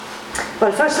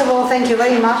Well, first of all, thank you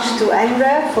very much to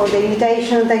Emre for the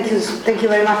invitation. Thank you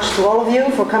very much to all of you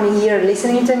for coming here and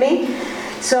listening to me.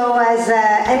 So, as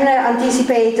Emre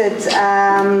anticipated,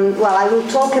 I will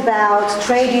talk about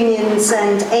trade unions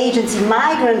and agency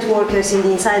migrant workers in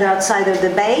the insider-outsider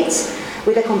debates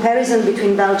with a comparison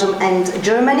between Belgium and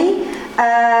Germany.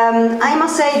 I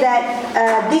must say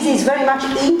that this is very much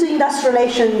into industrial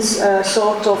relations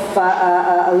sort of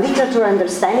literature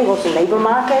understanding, also labor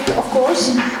market, of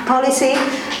course, policy.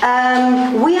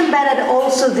 We embedded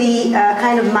also the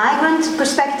kind of migrant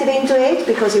perspective into it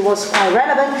because it was quite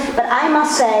relevant. But I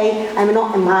must say, I'm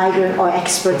not a migrant or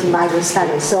expert in migrant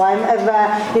studies. So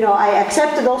I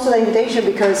accepted also the invitation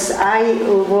because I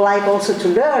would like also to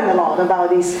learn a lot about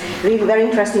this really very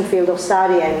interesting field of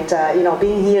study. And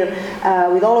being here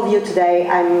with all of you today,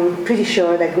 I'm pretty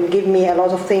sure that will give me a lot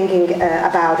of thinking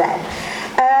about that.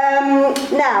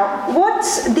 Now,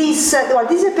 what's this?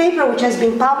 This is a paper which has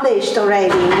been published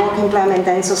already in Work, Employment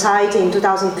and Society in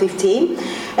 2015,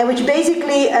 and which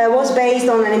basically was based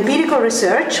on an empirical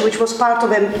research which was part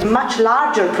of a much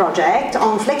larger project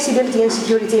on flexibility and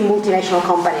security in multinational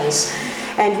companies.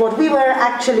 And what we were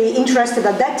actually interested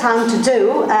at that time to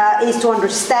do is to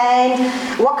understand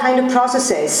what kind of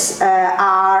processes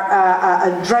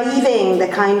are driving the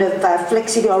kind of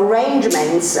flexible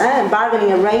arrangements,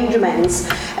 bargaining arrangements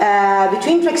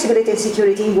between flexibility and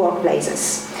security in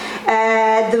workplaces.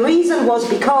 The reason was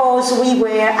because we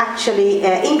were actually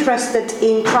interested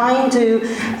in trying to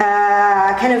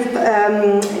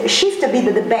shift a bit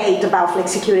the debate about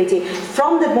flexicurity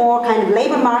from the more kind of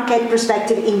labor market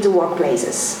perspective into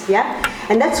workplaces. Yeah,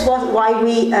 and that's why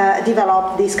we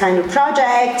developed this kind of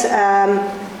project.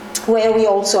 Where we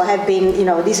also have been,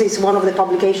 this is one of the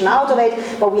publications out of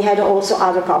it, but we had also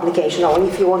other publications. Or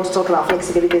if you want to talk about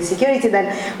flexibility and security,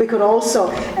 then we could also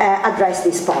address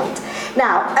this point.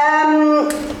 Now,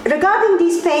 regarding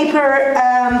this paper,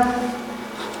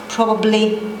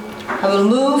 probably I will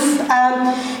move.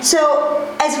 So,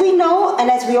 as we know, and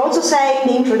as we also say in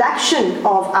the introduction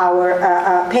of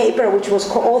our paper, which was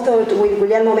co-authored with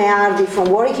Guglielmo Meardi from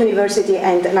Warwick University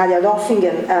and Nadia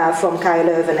Doffingen from KU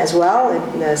Leuven as well,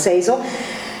 CESO,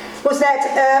 was that,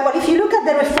 if you look at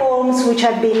the reforms which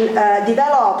have been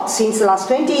developed since the last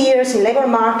 20 years in labor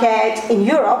market in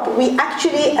Europe, we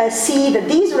actually see that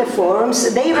these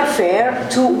reforms, they refer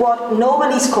to what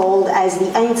normally is called as the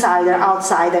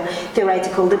insider-outsider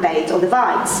theoretical debate or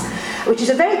divides, which is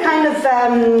a very kind of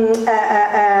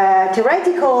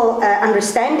theoretical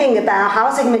understanding about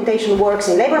how segmentation works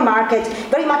in labor market,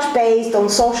 very much based on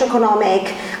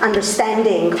socio-economic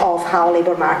understanding of how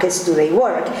labor markets do they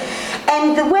work.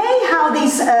 And the way how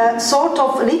this sort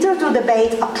of literature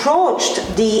debate approached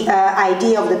the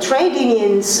idea of the trade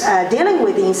unions dealing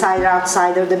with the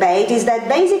insider-outsider debate is that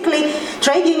basically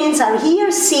trade unions are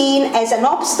here seen as an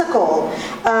obstacle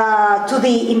to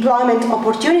the employment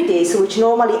opportunities which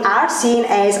normally are seen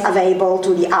as available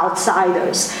to the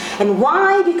outsiders. And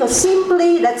why? Because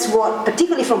simply that's what,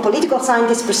 particularly from political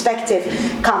scientist perspective,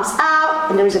 comes out,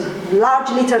 and there is a large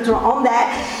literature on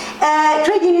that.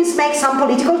 Trade unions make some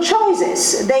political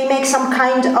choices. They make some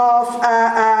kind of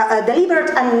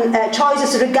deliberate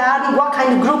choices regarding what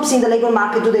kind of groups in the labor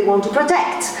market do they want to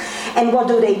protect. And what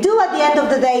do they do at the end of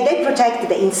the day? They protect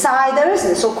the insiders,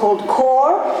 the so-called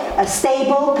core,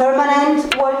 stable,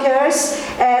 permanent workers,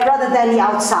 rather than the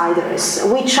outsiders,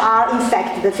 which are, in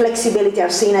fact, the flexibility are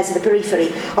seen as the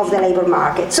periphery of the labor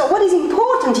market. So what is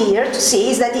important here to see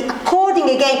is that according,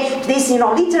 again, to this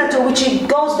literature, which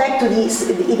goes back to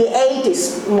the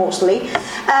 80s mostly,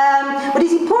 what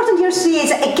is important here to see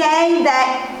is, again,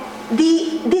 that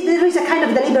there is a kind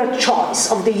of deliberate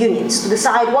choice of the unions to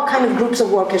decide what kind of groups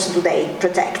of workers do they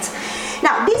protect.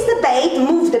 Now, this debate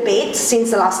moved a bit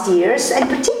since the last years, and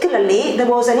particularly there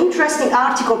was an interesting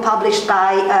article published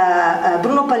by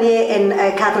Bruno Palier and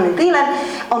Kathleen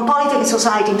Thielen on Politics and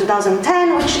Society in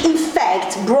 2010, which in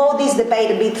fact brought this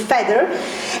debate a bit further.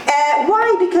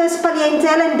 Why? Because Palier and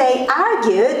Thielen, they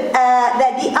argued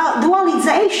that the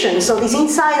dualization, so this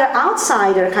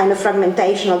insider-outsider kind of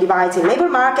fragmentational divides in labor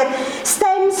market,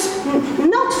 stems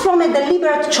not from a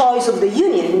deliberate choice of the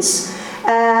unions,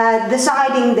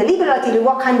 deciding deliberately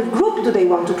what kind of group do they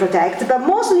want to protect, but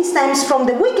mostly stems from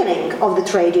the weakening of the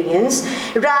trade unions,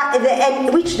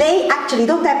 which they actually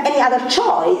don't have any other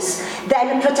choice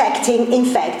than protecting, in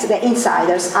fact, the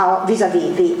insiders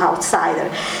vis-à-vis the outsider.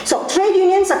 So trade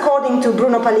unions, according to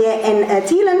Bruno Palier and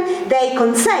Thielen, they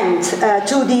consent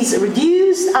to this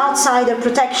reduced outsider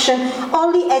protection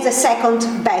only as a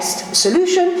second best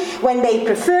solution, when they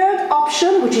preferred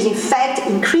option, which is in fact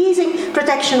increasing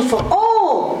protection for all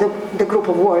the the group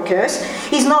of workers,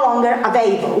 is no longer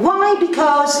available. Why?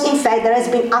 Because, in fact, there has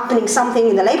been happening something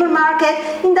in the labor market.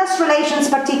 Industrial relations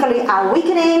particularly are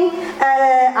weakening,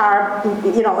 are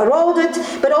eroded,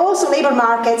 but also labor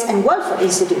markets and welfare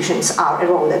institutions are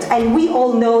eroded. And we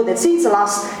all know that since the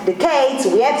last decades,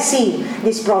 we have seen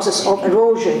this process of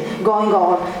erosion going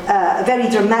on very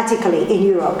dramatically in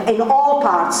Europe, in all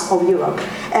parts of Europe,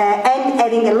 and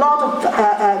having a lot of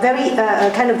very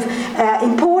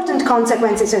important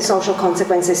consequences and social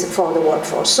consequences for the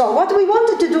workforce. So what we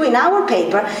wanted to do in our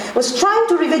paper was trying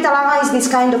to revitalize this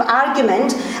kind of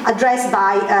argument addressed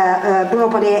by Bruno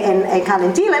Poirier and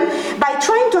Karin Thielen by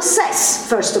trying to assess,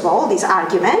 first of all, this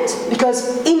argument,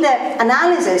 because in the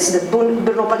analysis that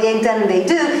Bruno Poirier and Thielen they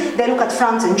do, they look at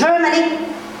France and Germany.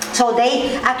 So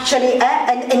they actually,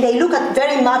 and they look at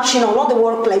very much, not the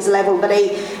workplace level, but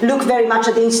they look very much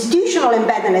at the institutional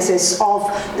embeddednesses of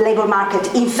labor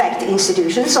market, in fact,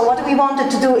 institutions. So what we wanted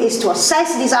to do is to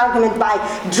assess this argument by,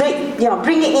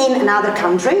 bringing in another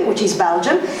country, which is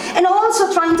Belgium, and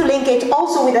also trying to link it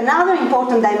also with another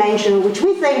important dimension, which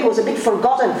we think was a bit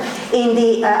forgotten in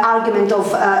the argument of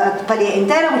Poirier and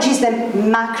Thielen, which is the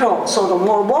macro, sort of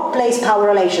more workplace power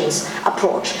relations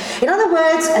approach. In other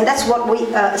words, and that's what we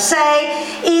say,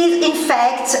 is in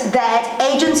fact that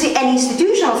agency and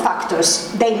institutional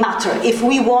factors, they matter if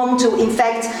we want to in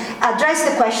fact address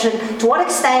the question to what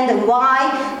extent and why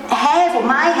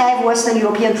might have Western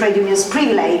European trade unions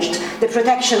privileged the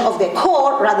protection of their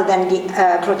core rather than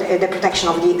the protection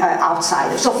of the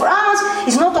outsider. So for us,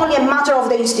 it's not only a matter of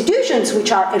the institutions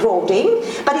which are eroding,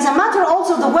 but it's a matter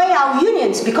also of the way our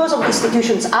unions, because of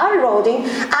institutions are eroding,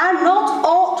 are not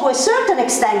all, to a certain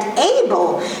extent,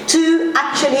 able to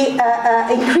actually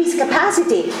increase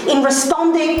capacity in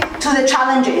responding to the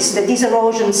challenges that these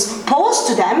erosions pose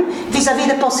to them vis-à-vis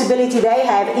the possibility they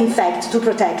have, in fact, to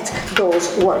protect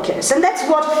those workers. And that's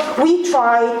what we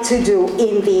try to do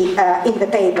in the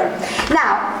paper.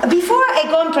 Now, before I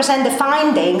go and present the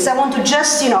findings, I want to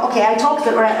just, I talked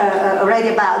already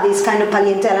about this kind of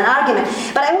Poirier and Thielen argument,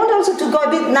 but I want also to go a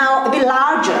bit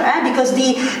larger, because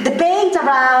the debate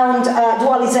around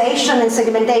dualization and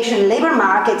segmentation in labor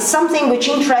markets, something which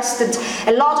interested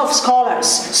a lot of scholars,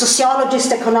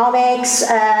 sociologists, economics,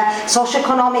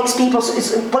 socioeconomics people,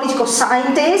 political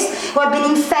scientists, who have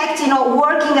been in fact,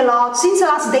 working a lot since the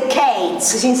last decades,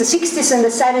 since the 60s and the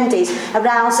 70s,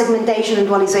 around segmentation and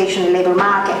dualization in labor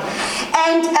market.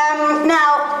 And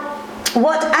now,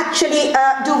 what actually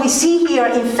do we see here,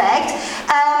 in fact?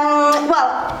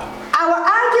 Our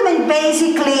argument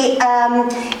basically,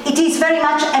 it is very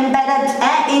much embedded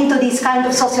into this kind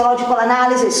of sociological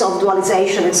analysis of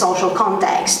dualization and social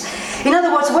context. In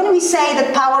other words, when we say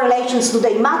that power relations, do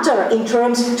they matter in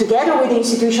terms, together with the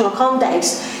institutional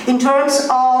context, in terms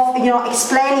of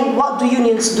explaining what do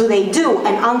unions do they do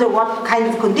and under what kind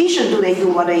of condition do they do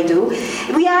what they do,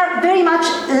 we are very much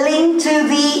linked to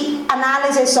the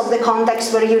analysis of the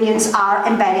context where unions are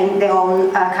embedding their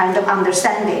own kind of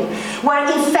understanding, where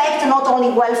in fact not only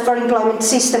welfare employment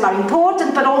system are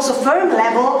important, but also firm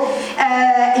level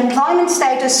employment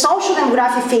status, social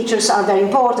demographic features are very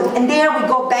important. And there we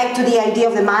go back to the idea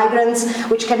of the migrants,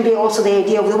 which can be also the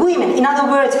idea of the women. In other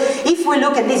words, if we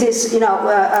look at this is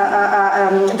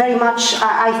very much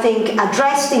I think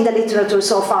addressed in the literature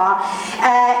so far,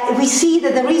 we see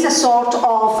that there is a sort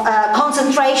of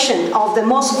concentration of the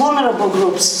most vulnerable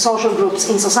groups, social groups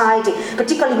in society,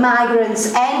 particularly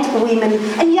migrants and women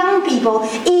and young people,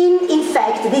 in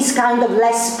fact this kind of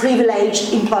less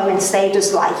privileged employment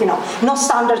status, like no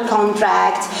standard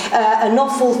contract, no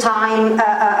full-time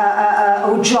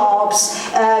jobs,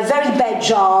 very bad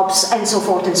jobs, and so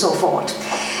forth and so forth.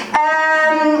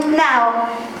 Now,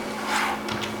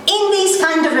 in this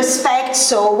kind of respect,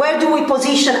 so where do we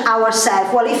position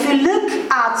ourselves? Well, if you look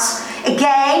at,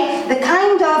 again, the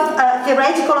kind of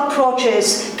theoretical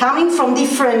approaches coming from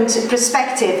different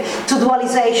perspectives to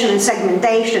dualization and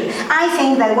segmentation, I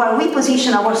think that where we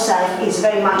position ourselves is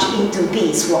very much into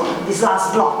this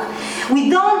last block. We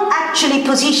don't actually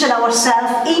position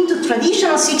ourselves into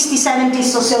traditional 60s, 70s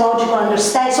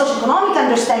socioeconomic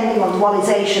understanding of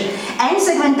dualization and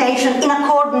segmentation, in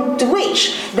accordance to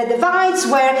which the divides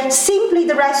were simply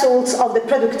the results of the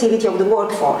productivity of the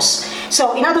workforce.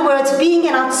 So, in other words, being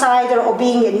an outsider or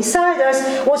being an insider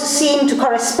was seen to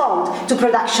correspond to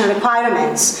production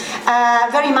requirements,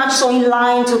 very much so in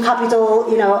line to capital,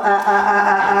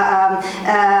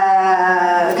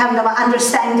 kind of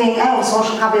understanding of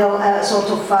social capital sort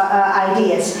of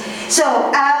ideas. So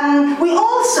we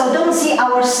also don't see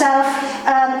ourselves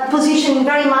positioning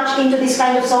very much into this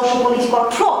kind of social political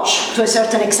approach to a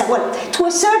certain extent. Well, to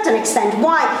a certain extent.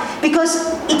 Why?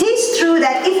 Because it is true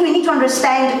that if we need to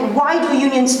understand why do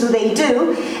unions do they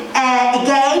do,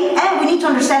 again, and we need to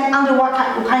understand under what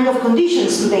kind of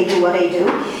conditions do they do what they do.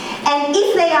 And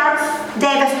if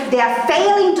they are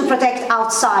failing to protect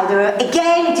outsider,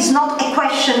 again, it is not a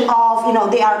question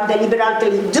of, they are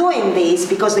deliberately doing this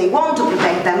because they want to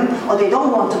protect them or they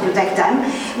don't want to protect them,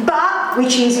 but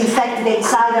which is in fact the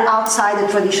insider outside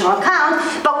the traditional account.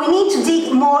 But we need to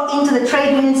dig more into the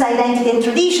trade union's identity and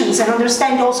traditions and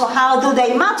understand also how do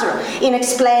they matter in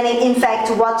explaining, in fact,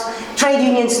 what trade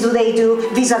unions do they do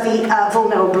vis-a-vis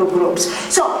vulnerable groups.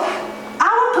 So,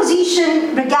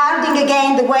 position regarding,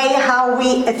 again, the way how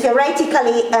we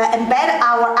theoretically embed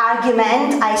our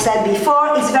argument, I said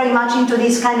before, is very much into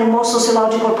this kind of more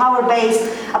sociological power-based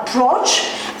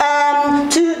approach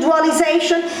to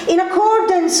dualization, in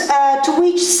accordance to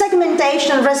which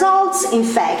segmentation results, in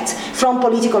fact, from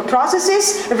political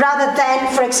processes rather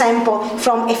than, for example,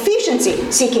 from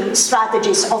efficiency-seeking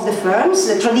strategies of the firms,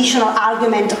 the traditional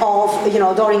argument of,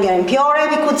 Doringer and Piore,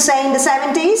 we could say, in the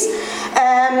 70s.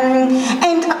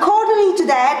 And accordingly to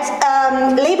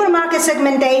that, labor market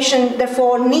segmentation,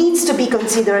 therefore, needs to be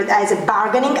considered as a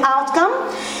bargaining outcome.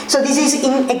 So this is,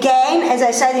 again, as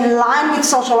I said, in line with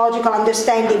sociological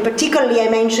understanding. Particularly, I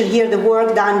mentioned here the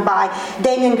work done by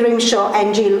Damien Grimshaw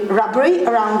and Jill Rubbery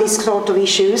around these sort of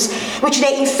issues, which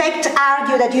they in fact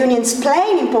argue that unions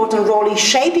play an important role in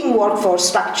shaping workforce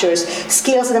structures,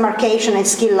 skills demarcation and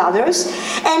skill ladders.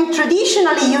 And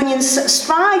traditionally, unions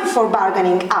strive for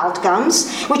bargaining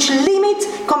outcomes, which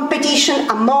limit competition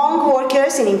among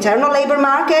workers in internal labor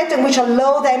market and which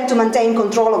allow them to maintain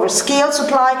control over skill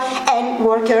supply and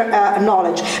worker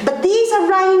knowledge. But these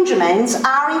arrangements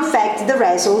are in fact the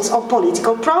results of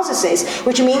political processes,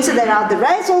 which means that they are the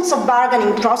results of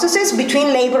bargaining processes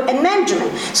between labor and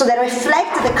management. So they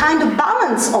reflect the kind of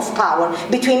balance of power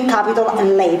between capital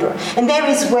and labor. And there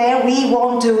is where we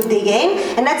want to dig in,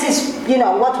 and that is,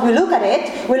 what we look at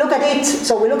it. We look at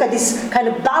this kind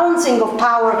of balancing of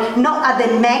power, not at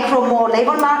the macro, more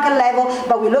labor market level,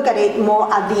 but we look at it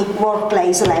more at the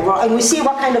workplace level, and we see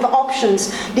what kind of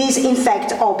options this in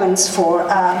fact opens for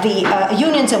the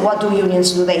unions, and what do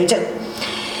unions do they do.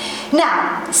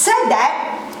 Now, said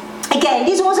that, again,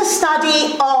 this was a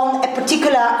study on a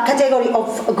particular category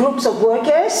of groups of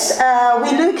workers.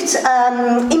 We looked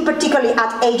in particular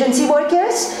at agency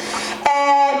workers,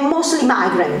 mostly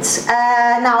migrants.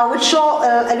 Now, I will show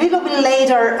a little bit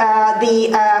later the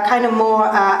kind of more,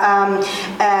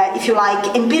 if you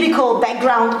like, empirical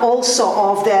background also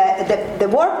of the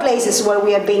workplaces where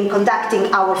we have been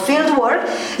conducting our field work.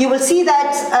 You will see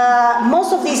that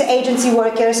most of these agency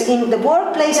workers in the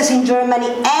workplaces in Germany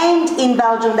and in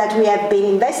Belgium that we have been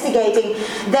investigating,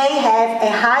 they have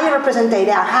a higher representation,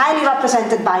 they are highly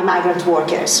represented by migrant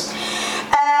workers.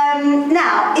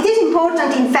 Now, it is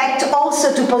important, in fact,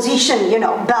 also to position,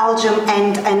 Belgium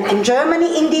and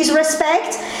Germany in this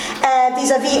respect,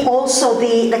 vis-a-vis also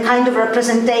the kind of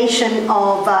representation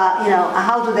of,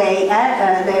 how do they,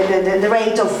 the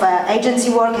rate of agency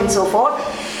work and so forth.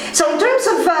 So in terms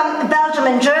of Belgium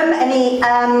and Germany,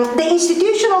 the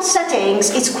institutional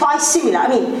settings is quite similar.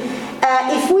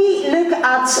 If we look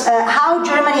at how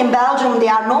Germany and Belgium, they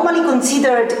are normally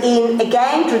considered in,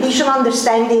 again, traditional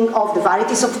understanding of the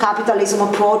varieties of capitalism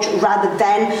approach rather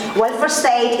than welfare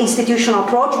state institutional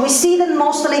approach, we see that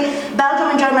mostly Belgium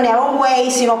and Germany are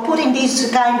always, put in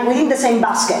this kind within the same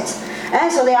basket.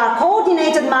 So they are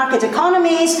coordinated market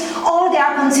economies, or they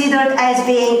are considered as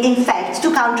being, in fact,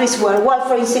 two countries where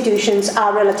welfare institutions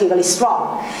are relatively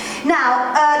strong.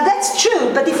 Now, that's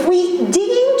true, but if we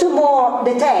dig into more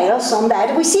details on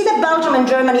that, we see that Belgium and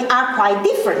Germany are quite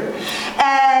different.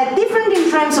 Different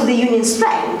in terms of the union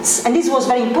strengths, and this was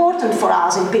very important for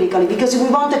us empirically because we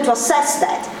wanted to assess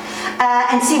that.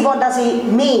 And see what does it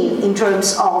mean in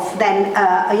terms of then,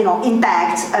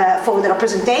 impact for the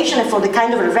representation and for the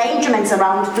kind of arrangements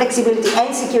around flexibility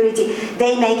and security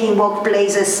they make in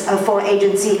workplaces for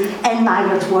agency and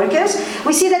migrant workers.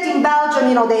 We see that in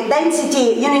Belgium,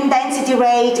 the union density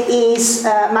rate is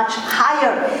much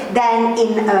higher than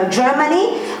in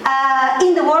Germany.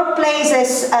 In the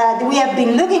workplaces we have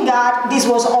been looking at, this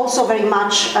was also very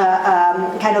much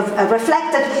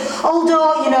reflected, although,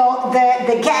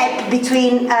 the gap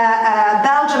between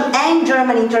Belgium and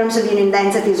Germany in terms of union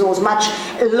densities was much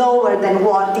lower than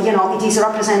what it is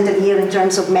represented here in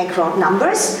terms of macro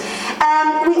numbers.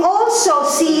 we also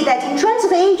see that in terms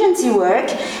of agency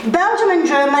work, Belgium and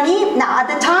Germany, now at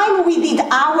the time we did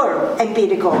our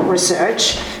empirical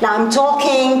research, now I'm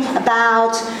talking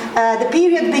about the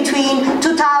period between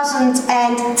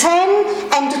 2010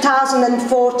 and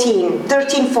 2014,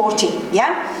 13-14,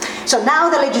 yeah? So now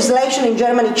the legislation in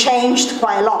Germany changed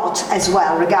quite a lot as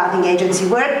well regarding agency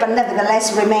work, but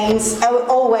nevertheless remains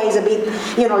always a bit,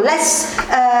 less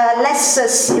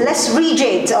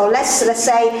rigid or less, let's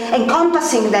say,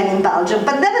 encompassing than in Belgium.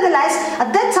 But nevertheless,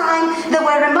 at that time there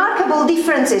were remarkable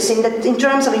differences in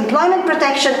terms of employment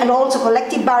protection and also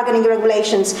collective bargaining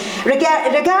regulations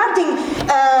regarding,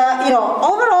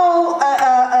 overall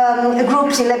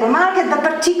groups in labour market, but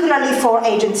particularly for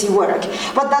agency work.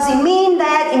 What does it mean?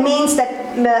 That it means that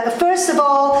first of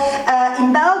all,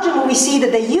 in Belgium we see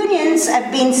that the unions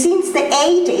have been since the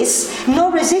 80s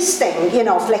not resisting,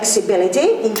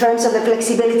 flexibility in terms of the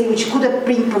flexibility which could have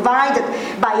been provided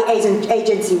by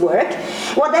agency work.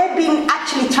 What they've been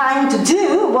actually trying to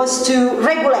do was to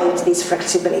regulate this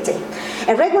flexibility,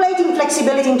 and regulating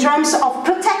flexibility in terms of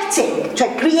protecting,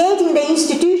 creating the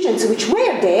institutions which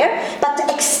were there, but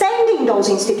extending those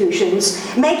institutions,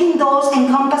 making those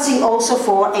encompassing also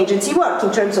for agency work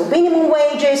in terms of minimum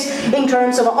wages, in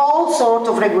terms of all sorts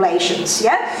of regulations.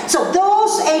 Yeah. So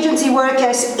those agency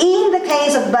workers, in the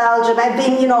case of Belgium, have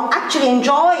been, actually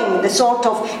enjoying the sort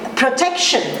of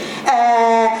protection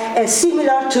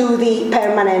similar to the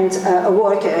permanent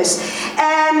workers,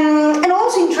 and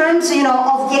also in terms,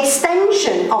 of the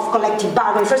extension of collective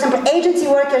bargaining. For example, agency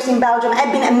workers in Belgium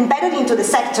have been embedded into the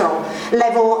sectoral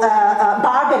level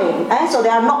bargaining, so they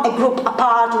are not a group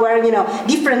apart where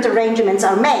different arrangements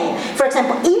are made. For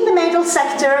example, in the metal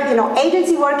sector,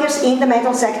 agency workers in the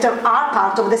metal sector are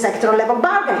part of the sectoral level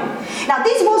bargaining. Now,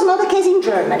 this was not the case in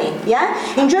Germany. Yeah,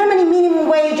 in Germany, minimum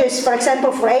wages, for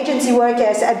example, for agency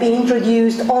workers have been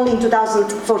introduced only in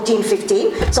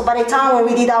 2014-15. So by the time when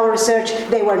we did our research,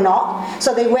 they were not.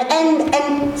 So they were,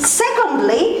 and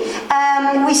secondly,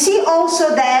 we see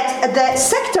also that the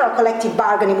sectoral collective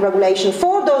bargaining regulation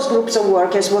for those groups of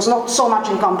workers was not so much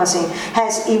encompassing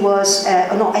as it was,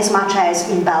 not as much as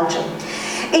in Belgium.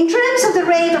 In terms of the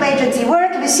rate of agency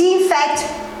work, we see in fact,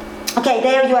 okay,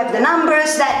 there you have the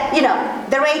numbers that,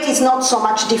 the rate is not so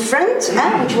much different,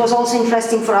 which was also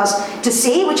interesting for us to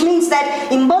see, which means that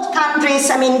in both countries,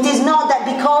 it is not that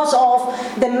because of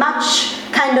the much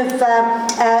kind of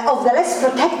the less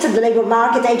protected labour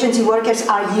market, agency workers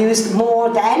are used more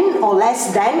than or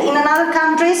less than in other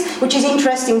countries, which is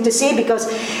interesting to see because,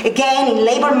 again, in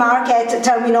labour market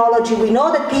terminology, we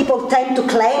know that people tend to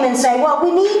claim and say, well,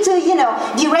 we need to,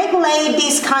 deregulate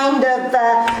this kind of,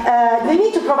 we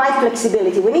need to provide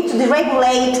flexibility, we need to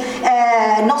deregulate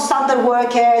non-standard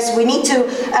workers, we need to,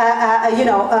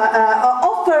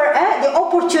 offer the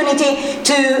opportunity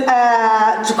to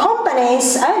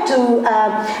companies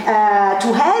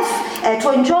to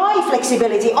enjoy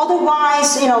flexibility.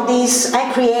 Otherwise, this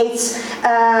creates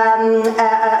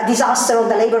disaster on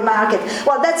the labour market.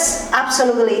 Well, that's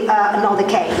absolutely not the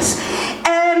case.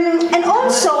 And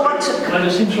also, can I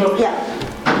just interrupt? Yeah.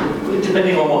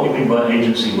 Depending on what you mean by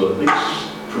agency work, these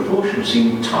proportions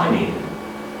seem tiny.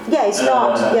 Yeah, it's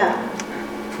not. Yeah.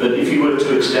 But if you were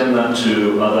to extend that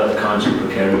to other kinds of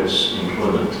precarious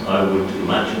employment, I would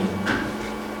imagine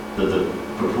that the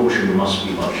proportion must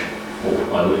be much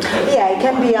more. I would expect. Yeah, it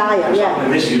can be higher. Yeah.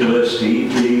 In this university,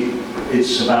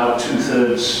 it's about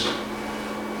 2/3.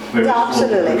 Yeah,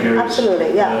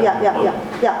 absolutely.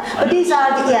 Yeah. But these are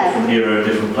different era, a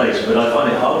different place. But I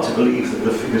find it hard to believe that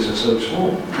the figures are so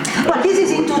small. Well, this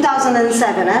is in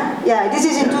 2007. Yeah, this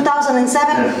is in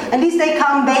 2007, and these they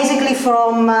come basically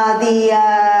from the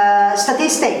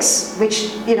statistics,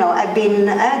 which have been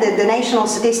the national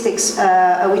statistics,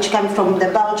 which come from the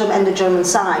Belgium and the German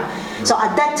side. So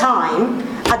at that time,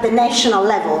 at the national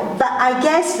level, but I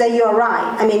guess that you're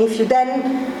right. If you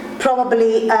then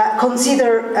probably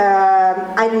consider,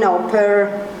 per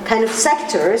kind of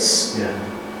sectors,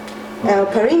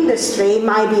 per industry,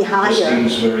 might be higher. It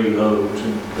seems very low.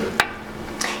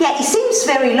 Yeah, it seems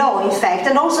very low, in fact,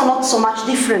 and also not so much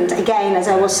different. Again, as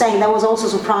I was saying, that was also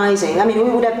surprising. We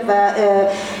would have,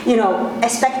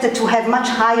 expected to have much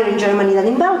higher in Germany than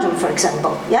in Belgium, for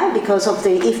example. Yeah, because of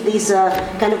if this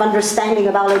kind of understanding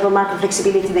about labour market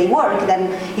flexibility they work,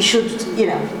 then it should,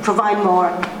 provide more.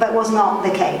 But was not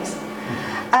the case.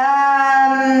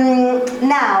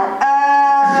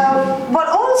 What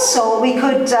also we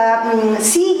could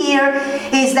see here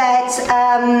is that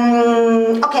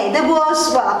there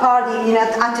was a party,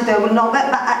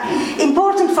 but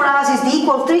important for us is the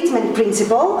equal treatment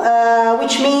principle,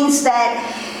 which means that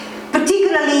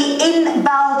particularly in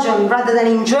Belgium rather than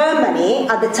in Germany,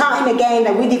 at the time again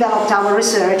that we developed our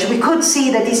research, we could see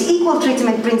that this equal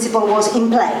treatment principle was in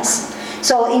place.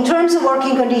 So in terms of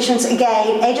working conditions,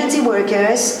 again, agency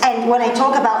workers, and when I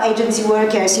talk about agency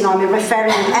workers, I'm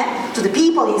referring to the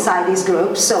people inside these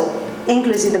groups, so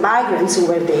inclusive the migrants who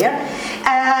were there,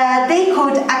 they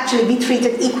could actually be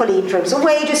treated equally in terms of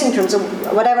wages, in terms of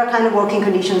whatever kind of working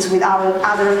conditions with our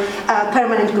other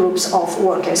permanent groups of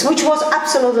workers, which was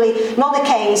absolutely not the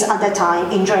case at that time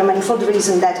in Germany for the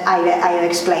reason that I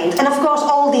explained. And of course,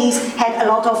 all these had a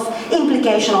lot of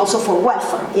implication also for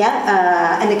welfare,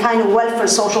 and the kind of welfare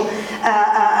social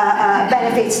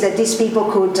benefits that these people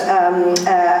could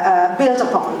build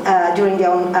upon during their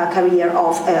own career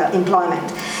of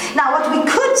employment. Now, what we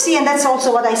could see, and that's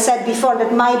also what I said before,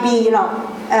 that might be,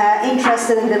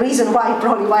 interested in the reason why,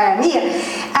 probably why I'm here.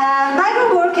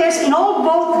 Migrant workers in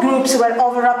both groups were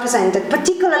overrepresented,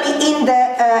 particularly in the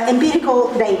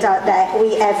empirical data that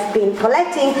we have been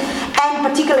collecting, and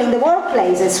particularly in the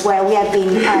workplaces where we have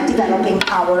been developing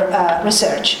our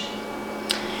research.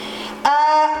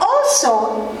 Also,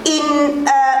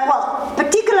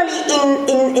 particularly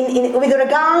with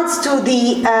regards to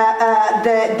the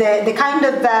kind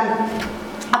of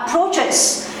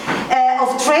approaches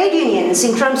of trade unions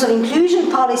in terms of inclusion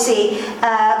policy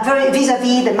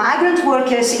vis-à-vis the migrant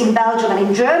workers in Belgium and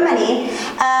in Germany,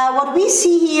 what we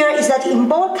see here is that in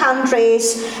both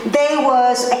countries there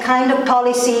was a kind of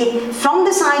policy from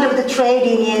the side of the trade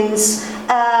unions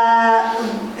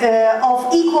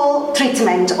of equal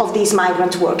treatment of these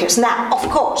migrant workers. Now, of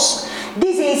course,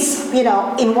 this is,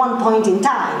 in one point in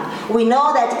time. We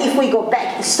know that if we go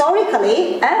back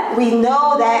historically, we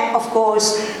know that, of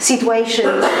course,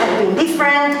 situations have been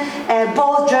different.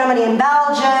 Both Germany and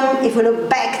Belgium, if we look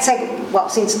back,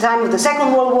 since the time of the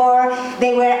Second World War,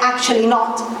 they were actually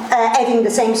not having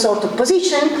the same sort of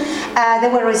position. They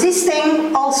were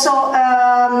resisting also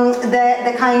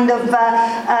the kind of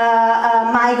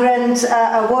migrant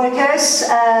workers,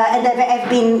 and they have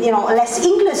been, less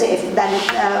inclusive than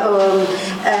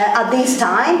at this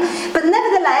time. But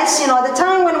nevertheless, at the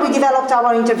time when we developed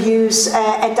our interviews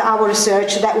and our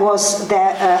research, that was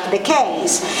the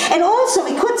case. And also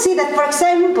we could see that, for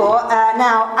example,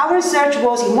 now our research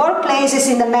was in workplaces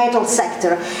in the metal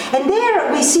sector. And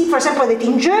there we see, for example, that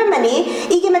in Germany,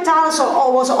 IG Metall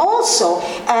was also,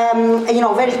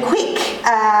 very quick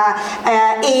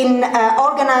in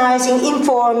organizing,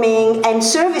 informing, and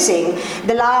servicing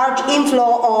the large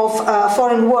inflow of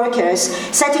foreign workers,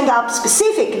 setting up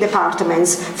specific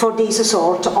departments for this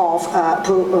sort of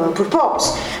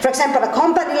purpose. For example, at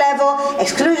company level,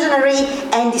 exclusionary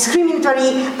and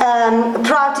discriminatory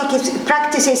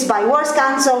practices by Works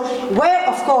Council were,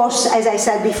 of course, as I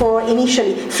said before,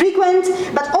 initially frequent,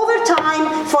 but over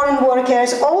time, foreign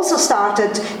workers also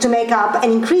started to make up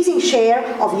an increasing share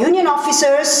of union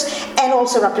officers and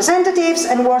also representatives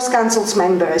and Works Council's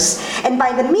members. And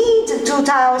by the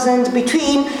mid-2000s,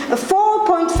 between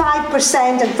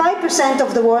 4.5% and 5%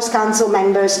 of the Works Council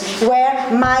members were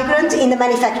migrant in the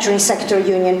manufacturing sector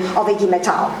union of IG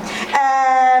Metall.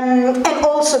 And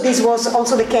also this was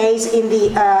also the case in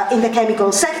the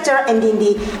chemical sector and in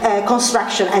the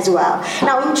construction as well.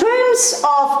 Now, in terms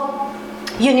of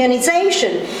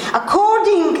unionization,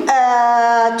 according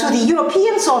to the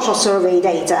European Social Survey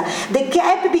data, the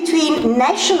gap between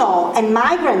national and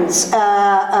migrant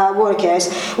workers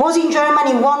was in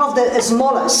Germany one of the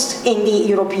smallest in the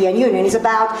European Union. It's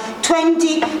about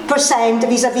 20%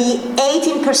 vis-à-vis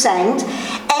 18%,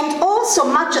 and also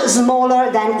much smaller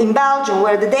than in Belgium,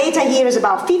 where the data here is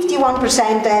about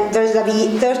 51% and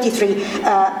vis-à-vis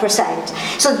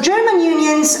 33%. So German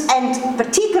unions, and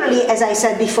particularly, as I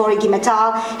said before, IG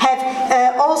Metall, have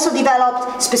also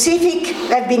developed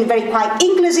have been very quite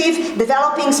inclusive,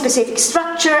 developing specific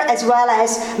structure as well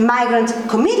as migrant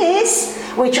committees,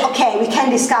 which, okay, we can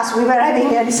discuss. We were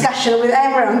having a discussion with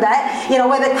Emre on that,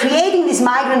 whether creating these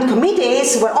migrant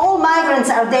committees where all migrants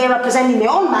are there representing their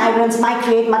own migrants might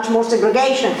create much more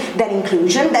segregation than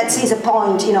inclusion. That is a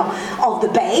point, of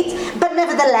debate. But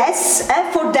nevertheless,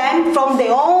 for them, from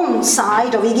their own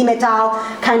side of IG Metall,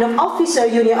 kind of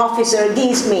union officer,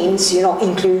 this means,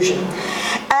 inclusion.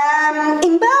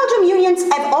 In Belgium, unions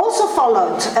have also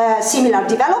followed similar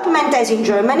development as in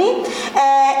Germany.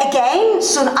 Again,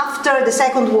 soon after the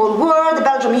Second World War, the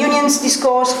Belgian unions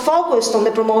discourse focused on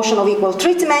the promotion of equal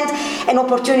treatment and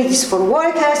opportunities for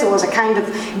workers. There was a kind of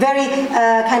very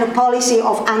kind of policy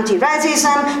of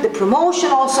anti-racism, the promotion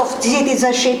also of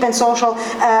citizenship and social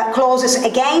clauses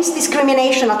against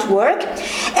discrimination at work.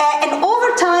 And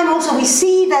over time, also we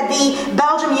see that the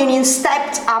Belgian union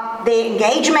stepped up their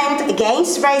engagement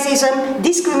against racism,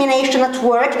 discrimination at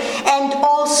work, and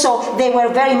also they were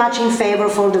very much in favor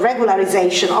for the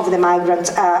regularization of the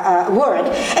migrant work.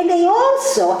 And they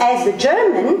also, as the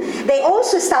German, they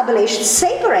also established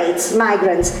separate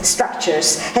migrant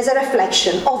structures as a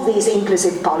reflection of this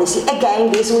inclusive policy.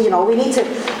 Again, this, we need to,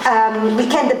 we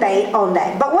can debate on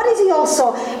that. But what is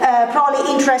also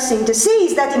probably interesting to see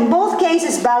is that in both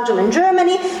cases, Belgium and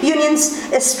Germany, unions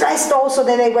stressed also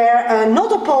that they were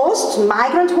not opposed to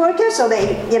migrant workers, so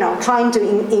they, trying to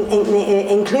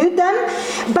include them,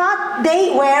 but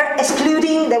they were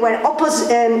excluding, they were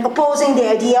opposing the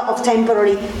idea of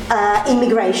temporary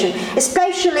immigration,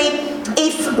 especially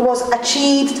if it was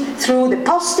achieved through the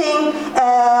posting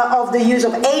of the use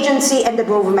of agency and the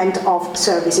movement of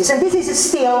services. And this is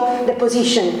still the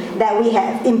position that we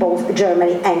have in both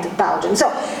Germany and Belgium. So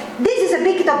this is a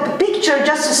big picture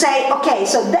just to say, okay,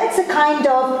 so that's the kind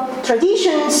of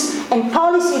traditions and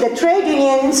policy that trade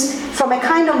unions, from a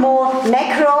kind of more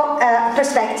macro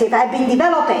perspective, have been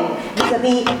developing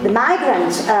vis-à-vis the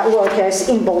migrant workers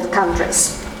in both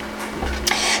countries.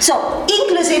 So,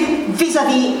 inclusive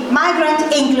vis-à-vis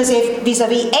migrant, inclusive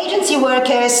vis-à-vis agency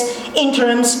workers in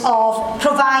terms of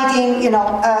providing,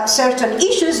 certain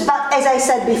issues. But as I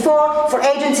said before, for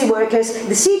agency workers,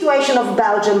 the situation of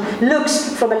Belgium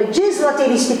looks, from a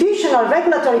legislative, institutional,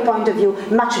 regulatory point of view,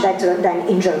 much better than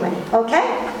in Germany. Okay?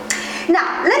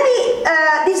 Now, let me,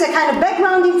 this is a kind of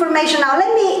background information. Now,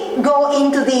 let me go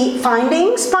into the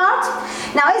findings part.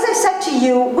 Now, as I said to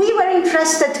you, we were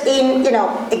interested in,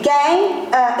 again,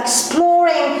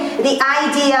 exploring the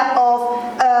idea of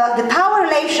the power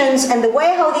relations and the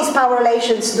way how these power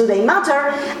relations do they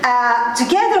matter,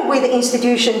 together with the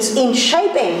institutions in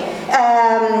shaping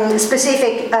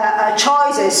specific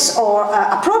choices or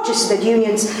approaches that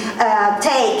unions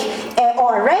take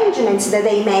or arrangements that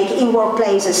they make in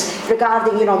workplaces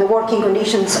regarding, the working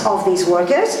conditions of these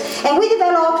workers. And we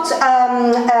developed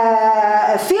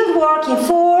field work in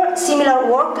 4 similar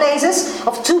workplaces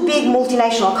of 2 big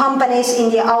multinational companies in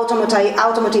the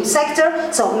automotive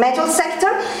sector, so metal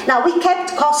sector. Now, we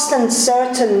kept constant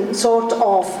certain sort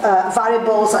of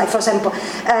variables, like, for example,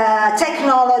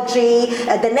 technology,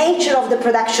 the nature of the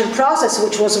production process,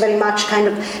 which was very much kind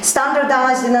of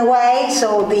standardized in a way,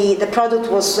 so the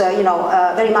product was,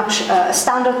 very much a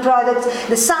standard product,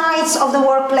 the size of the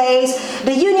workplace,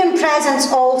 the union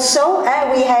presence also,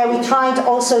 we tried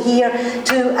also here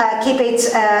to keep it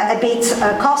a bit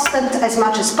constant as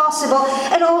much as possible,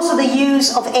 and also the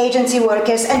use of agency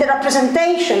workers and the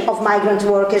representation of migrant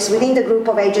workers within the group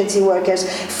of agency workers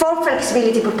for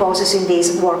flexibility purposes in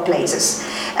these workplaces.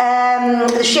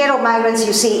 The share of migrants,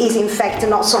 you see, is in fact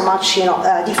not so much,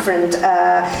 different.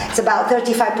 It's about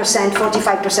 35%,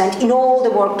 45% in all the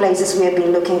workplaces we have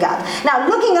been looking at. Now,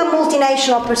 looking at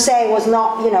multinational per se was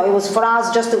not, it was for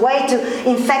us just a way to,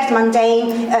 in fact,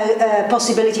 maintain a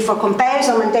possibility for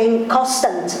comparison, maintain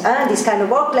constant these kind of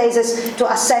workplaces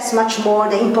to assess much more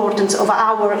the importance of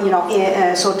our,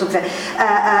 sort of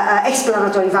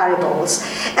explanatory variables.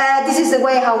 This is the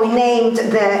way how we named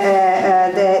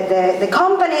the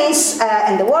companies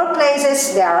and the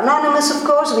workplaces. They are anonymous, of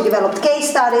course. We developed case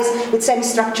studies with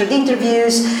semi-structured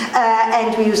interviews,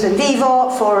 and we used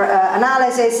NVivo for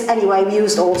analysis. Anyway, we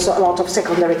used also a lot of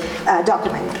secondary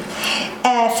document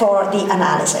for the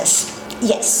analysis.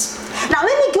 Yes. Now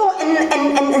let me go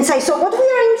and say, so what we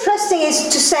are interested is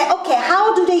to say, okay,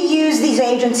 how do they use these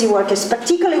agency workers,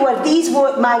 particularly where these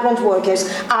migrant workers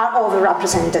are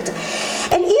overrepresented?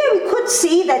 And here we could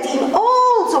see that in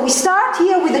all, so we start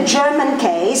here with the German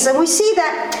case, and we see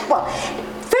that, well,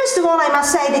 first of all, I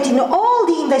must say that in all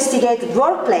the investigated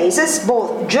workplaces,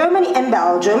 both Germany and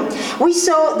Belgium, we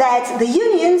saw that the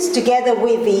unions, together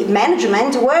with the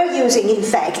management, were using, in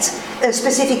fact,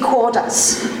 specific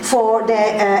quotas for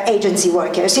the agency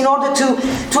workers in order to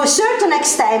a certain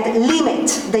extent, limit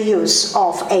the use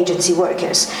of agency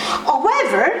workers.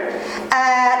 However,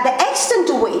 the extent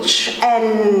to which,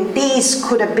 and this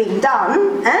could have been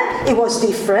done, it was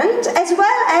different, as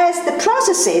well as the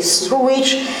processes through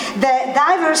which the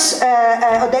diverse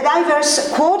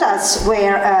quotas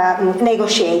were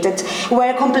negotiated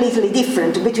were completely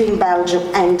different between Belgium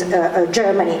and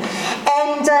Germany.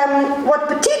 And what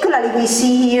particularly we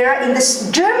see here in this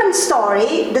German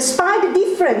story, despite the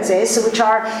differences which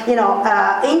are,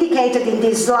 indicated in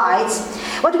these slides,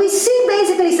 what we see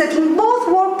basically is that in both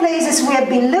workplaces we have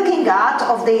been looking at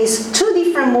of these 2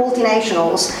 different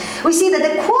multinationals, we see that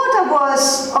the quota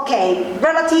was, okay,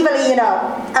 relatively,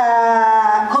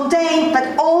 contained,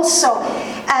 but also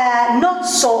not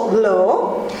so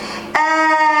low.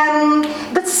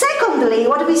 But But secondly,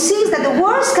 what we see is that the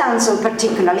Works Council,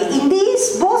 particularly in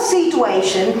these both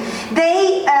situations,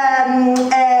 they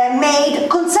made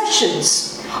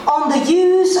concessions on the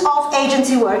use of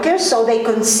agency workers, so they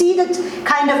conceded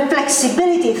kind of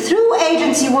flexibility through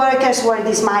agency workers where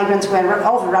these migrants were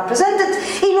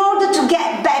overrepresented in order to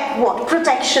get back what?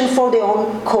 Protection for their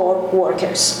own core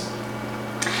workers.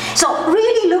 So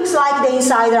really looks like the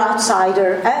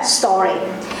insider-outsider story.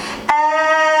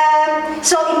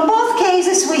 So in both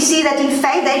cases we see that in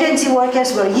fact the agency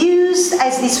workers were used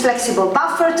as this flexible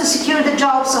buffer to secure the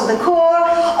jobs of the core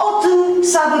or to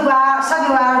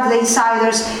salvaguard the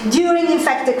insiders during in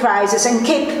fact the crisis and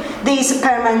keep these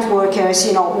permanent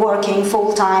workers working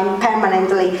full-time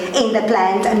permanently in the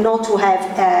plant and not to have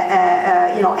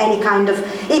any kind of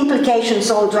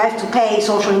implications or to have to pay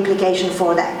social implication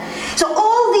for that. So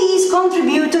all these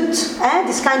contributed,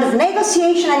 this kind of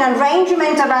negotiation and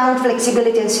arrangement around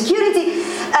flexibility and security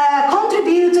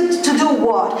contributed to do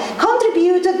what?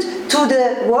 Contributed to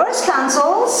the Works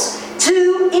Councils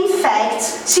to, in fact,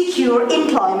 secure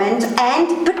employment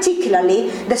and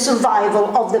particularly the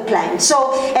survival of the plant.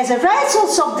 So as a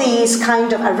result of these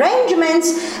kind of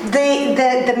arrangements,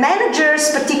 the managers,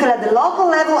 particularly at the local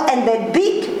level, and the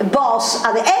big boss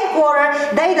at the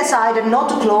headquarters, they decided not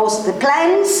to close the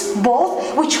plants,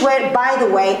 both, which were, by the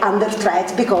way, under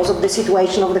threat because of the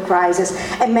situation of the crisis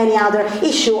and many other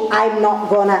issues. I'm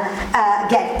not gonna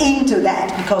get into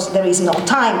that because there is no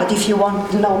time, but if you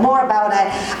want to know more about that,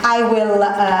 I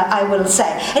will say.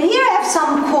 And here I have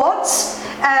some quotes,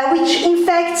 which in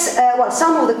fact,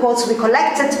 some of the quotes we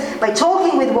collected by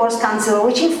talking with Works Council,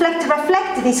 which in fact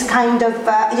reflect this kind of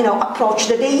approach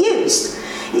that they used.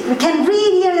 We can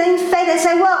read here in fact they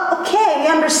say, well, okay, we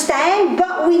understand,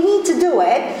 but we need to do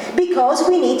it because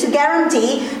we need to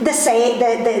guarantee the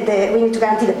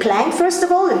plant first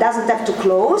of all. It doesn't have to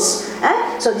close.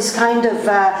 So this kind of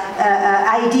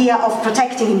idea of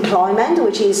protecting employment,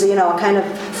 which is a kind of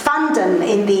fundam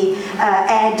in the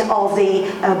head of the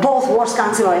both Works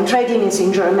Council and trade unions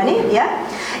in Germany. Yeah.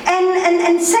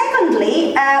 And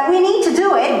secondly, we need to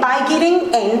do it by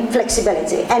giving in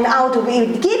flexibility. And how do we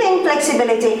give in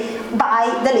flexibility?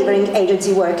 By delivering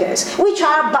agency workers, which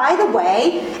are, by the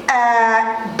way,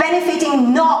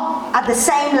 benefiting not at the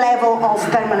same level of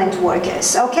permanent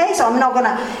workers. Okay, so I'm not going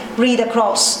to read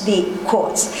across the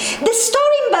quotes. The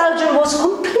story in Belgium was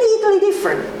completely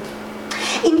different.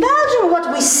 In Belgium,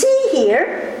 what we see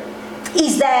here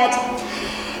is that,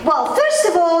 well, first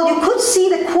of all, you could see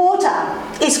the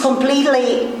quota is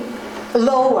completely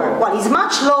lower. Well, it's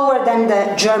much lower than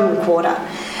the German quota.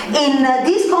 In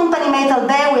this company,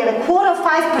 Metalbeer, we have a quota of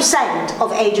 5%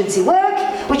 of agency work,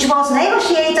 which was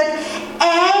negotiated,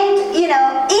 and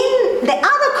in the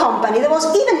other company there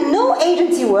was even no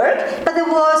agency work, but there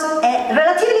was a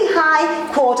relatively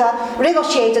high quota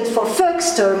negotiated for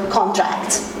fixed-term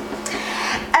contracts.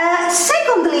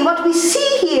 Secondly, what we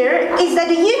see here is that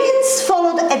the unions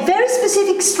followed a very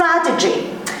specific strategy.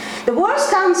 The Works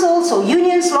Council, so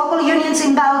unions, local unions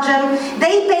in Belgium,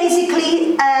 they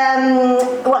basically,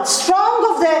 strong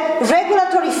of the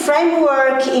regulatory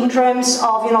framework in terms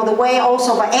of, the way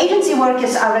also the agency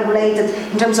workers are regulated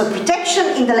in terms of protection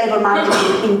in the labor market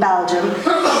in Belgium.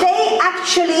 They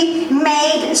actually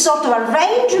made sort of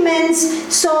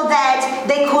arrangements so that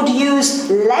they could use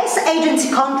less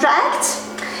agency contracts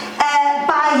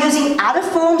by using other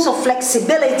forms of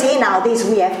flexibility. Now this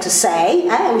we have to say,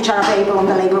 which are available on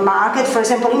the labor market. For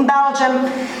example, in Belgium,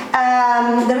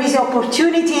 there is the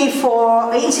opportunity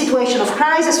for, in situation of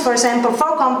crisis, for example,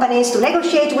 for companies to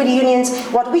negotiate with unions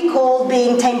what we call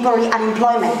being temporary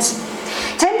unemployment.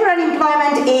 Temporary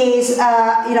employment is,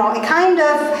 a kind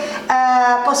of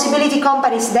possibility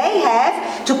companies they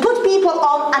have to put people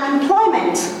on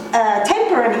unemployment,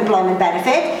 temporary employment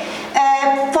benefit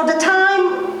for the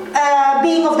time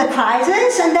being of the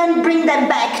crisis, and then bring them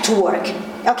back to work.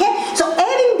 Okay, so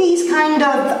having these kind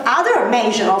of other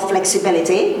measure of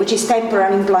flexibility, which is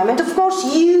temporary employment, of course,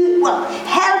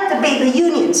 helped the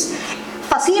unions,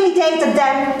 facilitated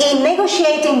them in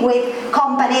negotiating with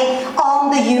company on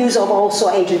the use of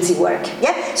also agency work.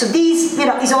 Yeah, so these,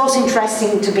 is also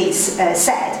interesting to be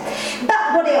said.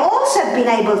 But what they also have been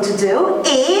able to do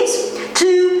is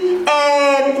to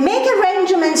make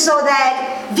arrangements so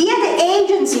that via the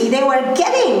agency, they were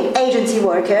getting agency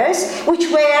workers, which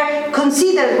were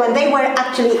considered, when they were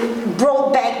actually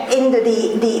brought back into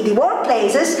the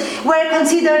workplaces, were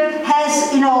considered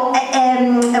as,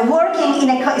 working in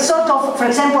a sort of, for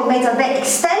example, the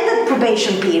extended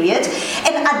probation period,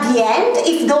 and at the end,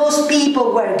 if those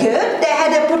people were good, they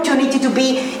had the opportunity to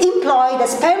be employed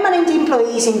as permanent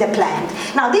employees in the plant.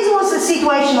 Now, this was the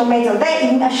situation of Metal Bay.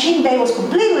 In Machine Bay was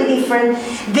completely different.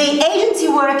 The agency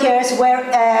workers were,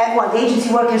 but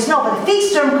the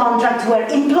fixed-term contract were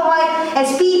employed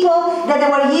as people that they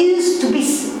were used to be,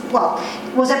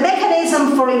 was a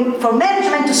mechanism for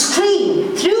management to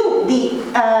screen through the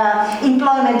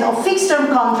employment of fixed-term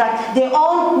contract their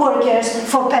own workers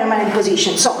for permanent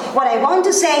positions. So what I want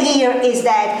to say here is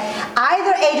that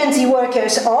either agency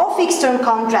workers or fixed-term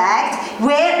contract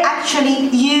were actually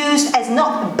used as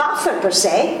not buffer per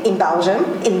se in Belgium,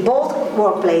 in both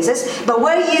workplaces, but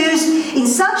were used in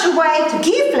such a way to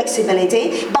give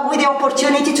flexibility, but with the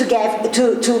opportunity to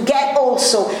get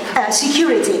also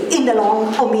security in the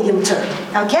long or medium term.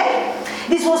 Okay?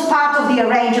 This was part of the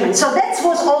arrangement. So that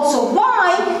was also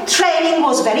why training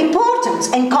was very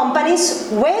important, and companies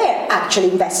were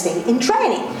actually investing in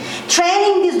training.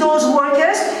 Training those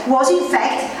workers was in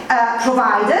fact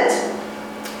provided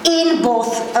in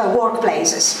both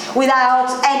workplaces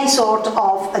without any sort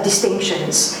of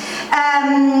distinctions.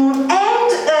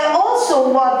 Also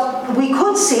what we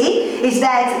could see is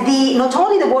that not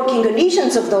only the working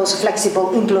conditions of those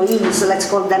flexible employees, let's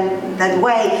call them that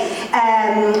way,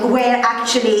 were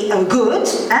actually good,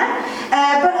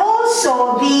 but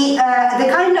also the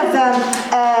kind of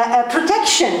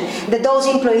protection that those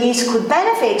employees could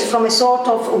benefit from a sort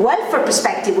of welfare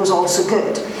perspective was also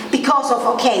good, because of,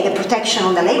 the protection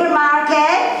on the labor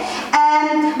market,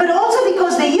 but also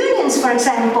because the unions, for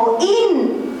example,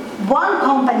 in one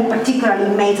company, particularly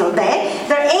in Metal Bay,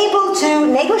 they're able to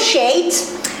negotiate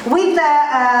with the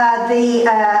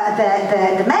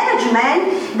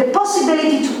management the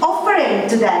possibility to offer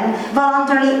to them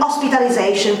voluntary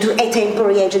hospitalization to a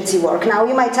temporary agency work. Now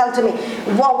you might tell to me,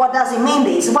 what does it mean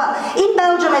this? Well, in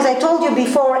Belgium, as I told you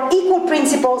before, equal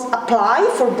principles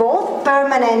apply for both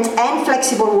permanent and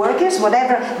flexible workers,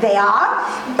 whatever they are,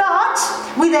 but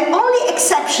with the only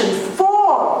exception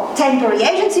for temporary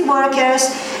agency workers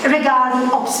regarding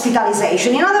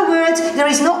hospitalization. In other words, there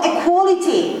is no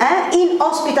equality in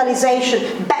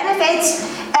hospitalization benefits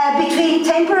between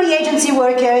temporary agency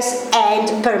workers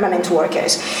and permanent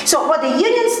workers. So what the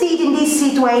unions did in this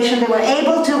situation, they were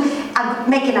able to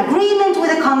make an agreement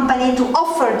with the company to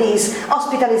offer these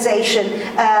hospitalization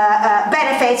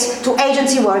benefits to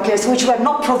agency workers, which were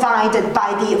not provided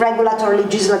by the regulatory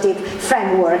legislative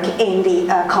framework in the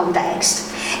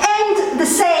context. And the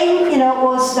same,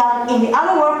 was done in the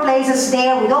other workplaces.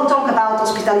 There we don't talk about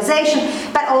hospitalization,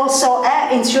 but also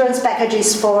insurance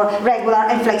packages for regular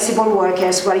and flexible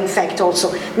workers were in fact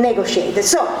also negotiated.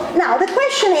 So now the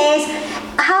question is,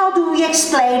 how do we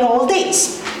explain all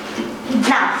this?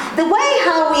 Now, the way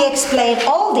how we explain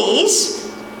all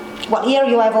this, well, here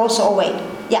you have also,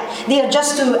 they are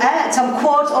just to add some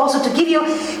quotes also to give you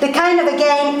the kind of,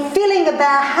 again, feeling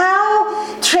about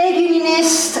how trade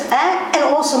unionists and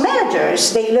also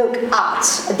managers, they look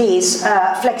at these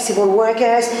flexible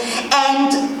workers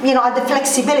and, at the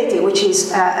flexibility which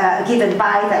is given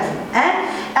by them.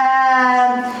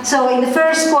 So in the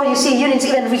first quote, you see unions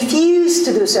even refused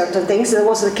to do certain things. There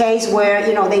was the case where,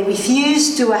 they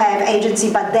refused to have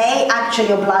agency, but they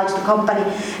actually obliged the company,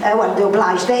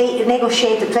 they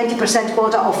negotiated 20%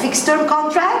 quota of fixed-term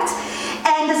contracts.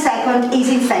 And the second is,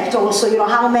 in fact, also,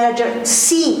 how managers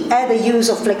see the use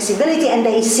of flexibility, and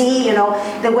they see,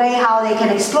 the way how they can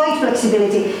exploit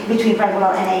flexibility between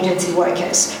regular and agency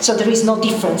workers. So there is no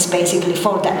difference, basically,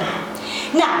 for them.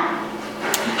 Now,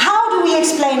 how do we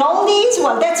explain all these?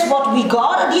 Well, that's what we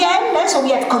got at the end. So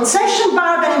we have concession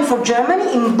bargaining for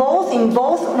Germany in both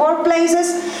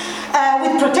workplaces.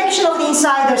 With protection of the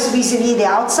insiders vis-a-vis the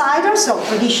outsiders, so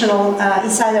traditional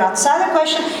insider-outsider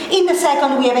question. In the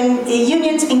second, we have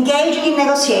unions engaging in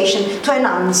negotiation to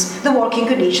enhance the working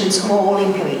conditions of all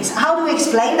employees. How do we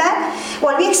explain that?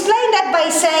 Well, we explain that by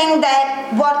saying that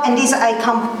and this I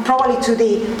come probably to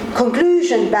the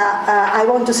conclusion, but I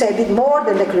want to say a bit more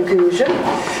than the conclusion.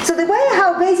 So the way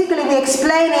how basically we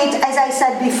explain it, as I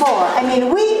said before,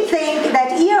 we think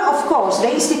that here, of course,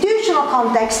 the institutional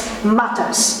context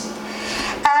matters.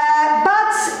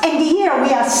 And here we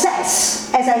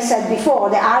assess, as I said before,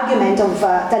 the argument of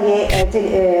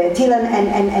Thielen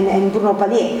and Bruno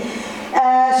Palier.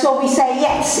 So we say,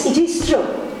 yes, it is true.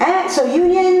 So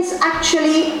unions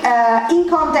actually, in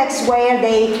contexts where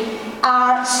they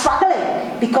are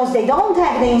struggling because they don't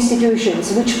have the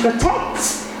institutions which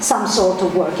protects some sort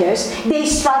of workers, they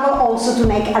struggle also to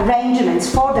make arrangements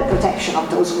for the protection of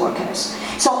those workers.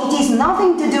 So it is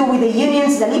nothing to do with the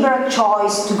union's deliberate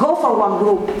choice to go for one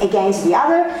group against the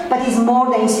other, but it's more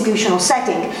the institutional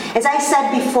setting. As I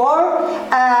said before,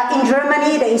 in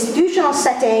Germany, the institutional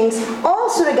settings,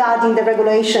 also regarding the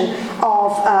regulation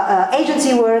of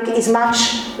agency work, is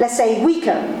much, let's say,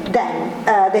 weaker than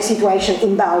the situation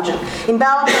in Belgium. In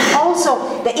Belgium,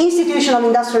 also, the institutional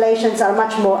industrial relations are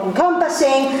much more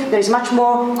encompassing, there is much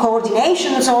more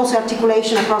coordination, there's also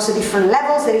articulation across the different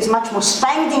levels, there is much more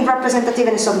strength in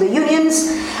representativeness of the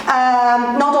unions,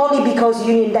 not only because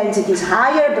union density is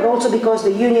higher, but also because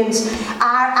the unions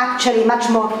are actually much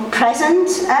more present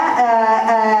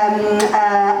at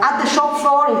the shop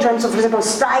floor in terms of, for example,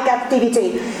 strike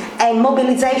activity and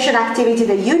mobilization activity.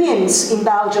 The unions in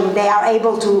Belgium, they are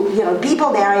able to,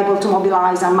 people they are able to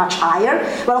mobilize are much higher.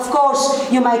 Well, of course,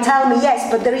 you might tell me, yes,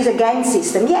 but there is a Ghent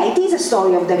system. Yeah, it is a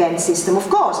story of the Ghent system, of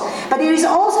course. But there is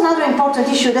also another important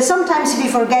issue that sometimes we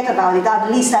forget about it, at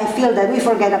least I feel that we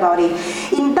forget about it.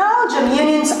 In Belgium,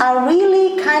 unions are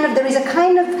really there is a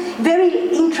kind of very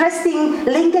interesting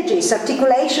linkages,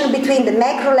 articulation between the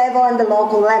macro level and the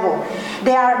local level.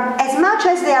 They are, as much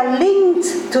as they are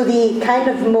linked to the kind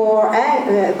of more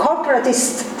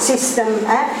corporatist system,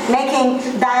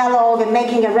 making dialogue and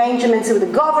making arrangements with the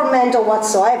government or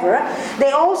whatsoever,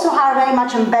 they also are very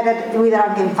much embedded with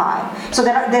rank and file. So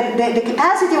the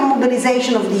capacity of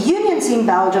mobilization of the unions in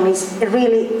Belgium is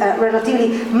really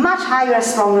relatively much higher and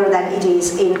stronger than it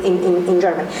is in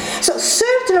Germany. So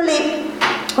certainly,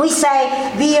 we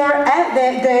say here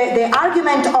the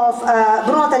argument of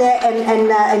Bruno Taillier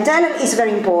and Thelen is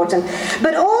very important,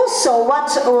 but also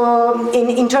what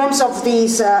in terms of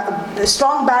these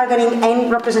strong bargaining and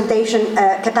representation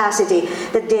capacity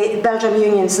that the Belgian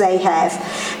unions they have.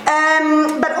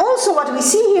 But also what we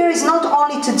see here is not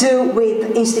only to do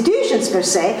with institutions per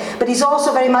se, but is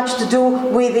also very much to do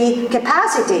with the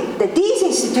capacity that these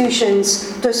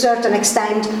institutions, to a certain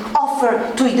extent, offer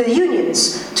to the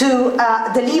unions to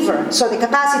deliver. So the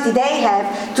capacity they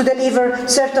have to deliver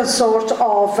certain sort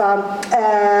of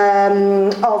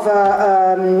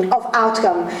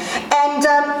outcome. And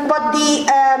what the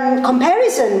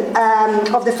comparison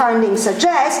of the findings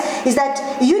suggests is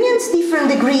that unions' different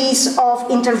degrees of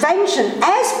intervention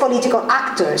as political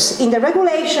actors in the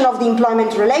regulation of the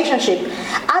employment relationship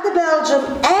at the Belgian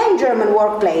and German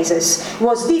workplaces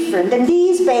was different, and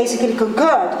these basically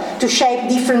concurred to shape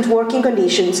different working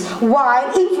conditions while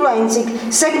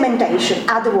influencing segmentation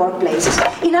at the workplaces.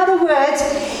 In other words,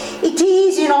 it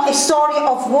is, a story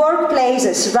of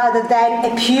workplaces rather than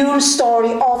a pure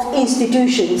story of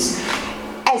institutions.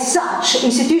 As such,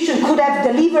 institutions could have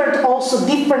delivered also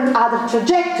different other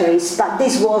trajectories, but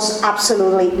this was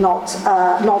absolutely not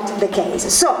the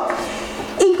case. So,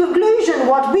 in conclusion,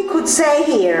 what we could say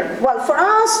here, well, for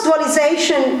us,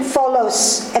 dualization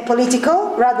follows a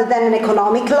political rather than an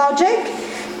economic logic.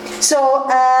 So,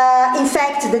 in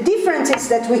fact, the differences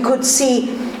that we could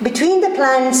see between the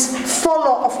plans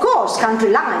follow, of course, country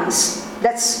lines.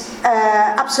 That's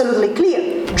absolutely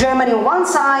clear. Germany on one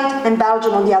side and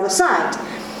Belgium on the other side.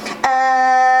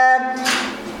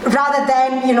 Rather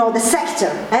than, the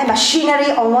sector,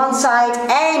 machinery on one side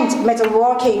and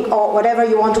metalworking or whatever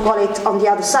you want to call it on the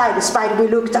other side, despite we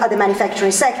looked at the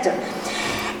manufacturing sector.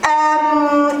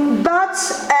 But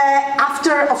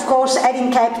after, of course,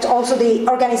 having kept also the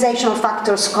organizational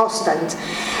factors constant.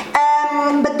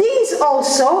 But these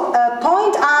also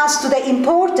point us to the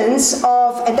importance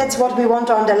of, and that's what we want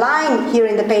to underline here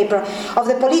in the paper, of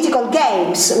the political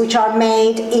games which are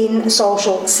made in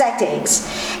social settings,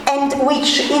 and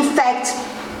which, in fact,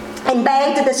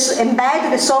 embed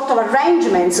the sort of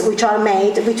arrangements which are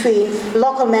made between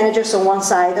local managers on one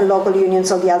side and local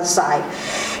unions on the other side.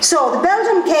 So the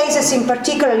Belgian cases in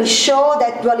particular show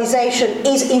that dualization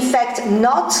is in fact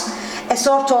not a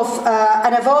sort of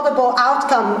unavoidable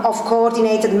outcome of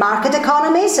coordinated market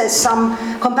economies, as some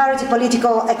comparative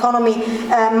political economy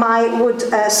would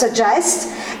suggest,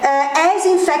 as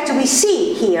in fact we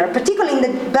see here, particularly in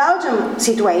the Belgian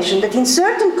situation, that in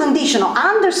certain conditions or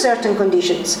under certain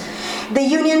conditions, the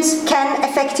unions can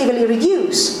effectively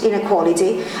reduce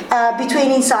inequality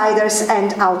between insiders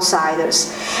and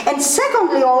outsiders. And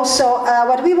secondly, also,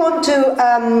 what we want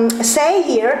to say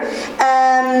here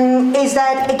is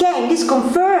that, again, this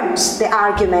confirms the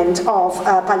argument of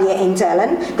Pallier and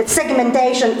Thelen, that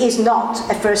segmentation is not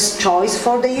a first choice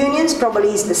for the unions, probably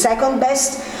is the second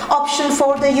best option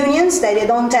for the unions, that they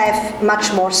don't have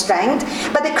much more strength.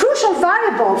 But the crucial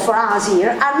variable for us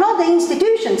here are not the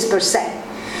institutions per se,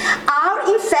 are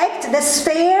in fact, the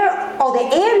sphere or the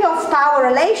area of power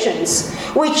relations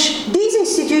which this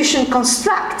institution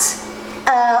constructs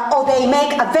or they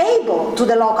make available to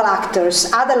the local actors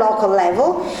at the local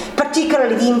level,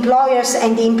 particularly the employers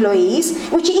and the employees,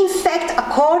 which in fact,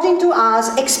 according to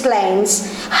us,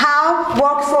 explains how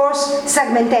workforce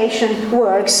segmentation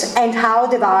works and how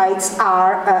divides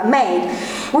are made,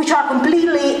 which are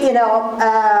completely,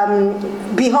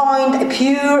 behind a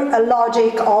pure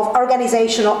logic of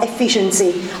organizational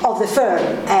efficiency of the firm,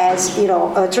 as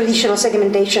a traditional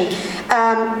segmentation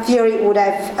theory would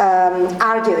have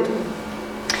argued.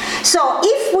 So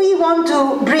if we want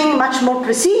to bring much more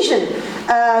precision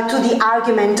to the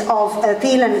argument of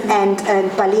Thielen and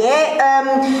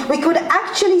Pallier, we could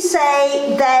actually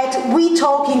say that we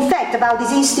talk in fact about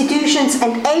these institutions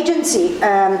and agency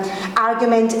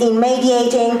argument in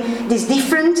mediating these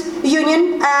different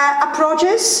union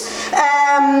approaches.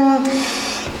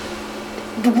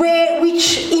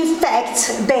 Which in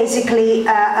fact basically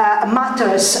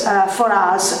matters for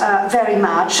us very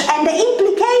much. And the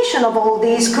implication of all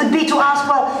this could be to ask,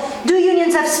 well, do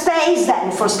unions have space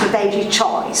then for strategic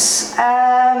choice?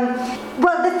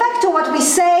 Well, de facto what we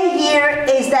say here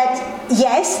is that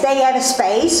yes, they have a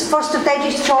space for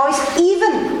strategic choice,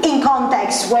 even in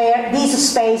contexts where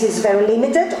this space is very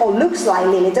limited or looks like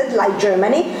limited, like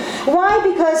Germany. Why?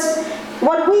 Because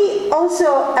what we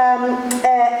also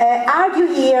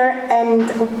argue here, and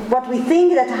what we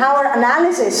think that our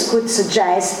analysis could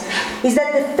suggest, is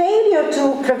that the failure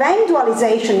to prevent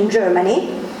dualization in Germany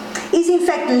is in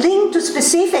fact linked to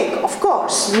specific, of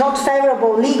course, not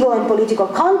favorable legal and political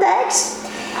context,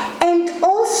 and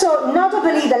also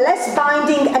notably the less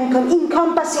binding and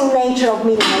encompassing nature of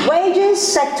minimum wages,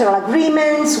 sectoral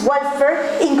agreements, welfare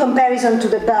in comparison to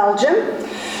the Belgium.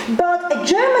 But a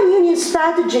German union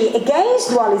strategy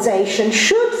against dualization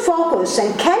should focus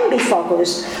and can be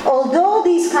focused, although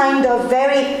this kind of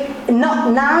very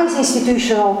not nice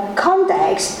institutional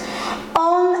context,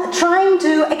 on trying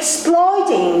to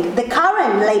exploiting the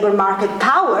current labor market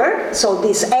power, so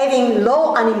this having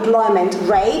low unemployment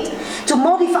rate, to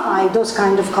modify those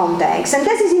kind of contexts. And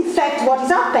this is in fact what is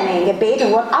happening a bit,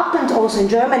 and what happened also in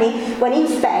Germany, when in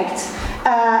fact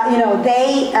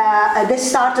they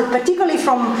started, particularly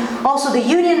from also the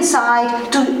union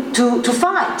side, to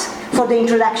fight for the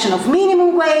introduction of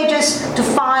minimum wages, to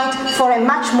fight for a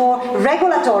much more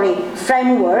regulatory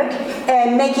framework,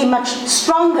 and making much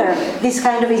stronger this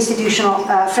kind of institutional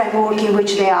framework in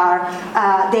which they are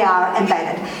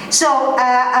embedded. So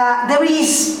there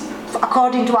is,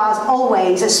 according to us,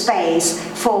 always a space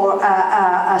for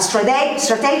a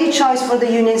strategic choice for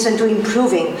the unions and to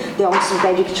improving their own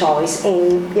strategic choice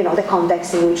in the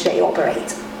context in which they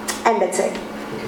operate. And that's it.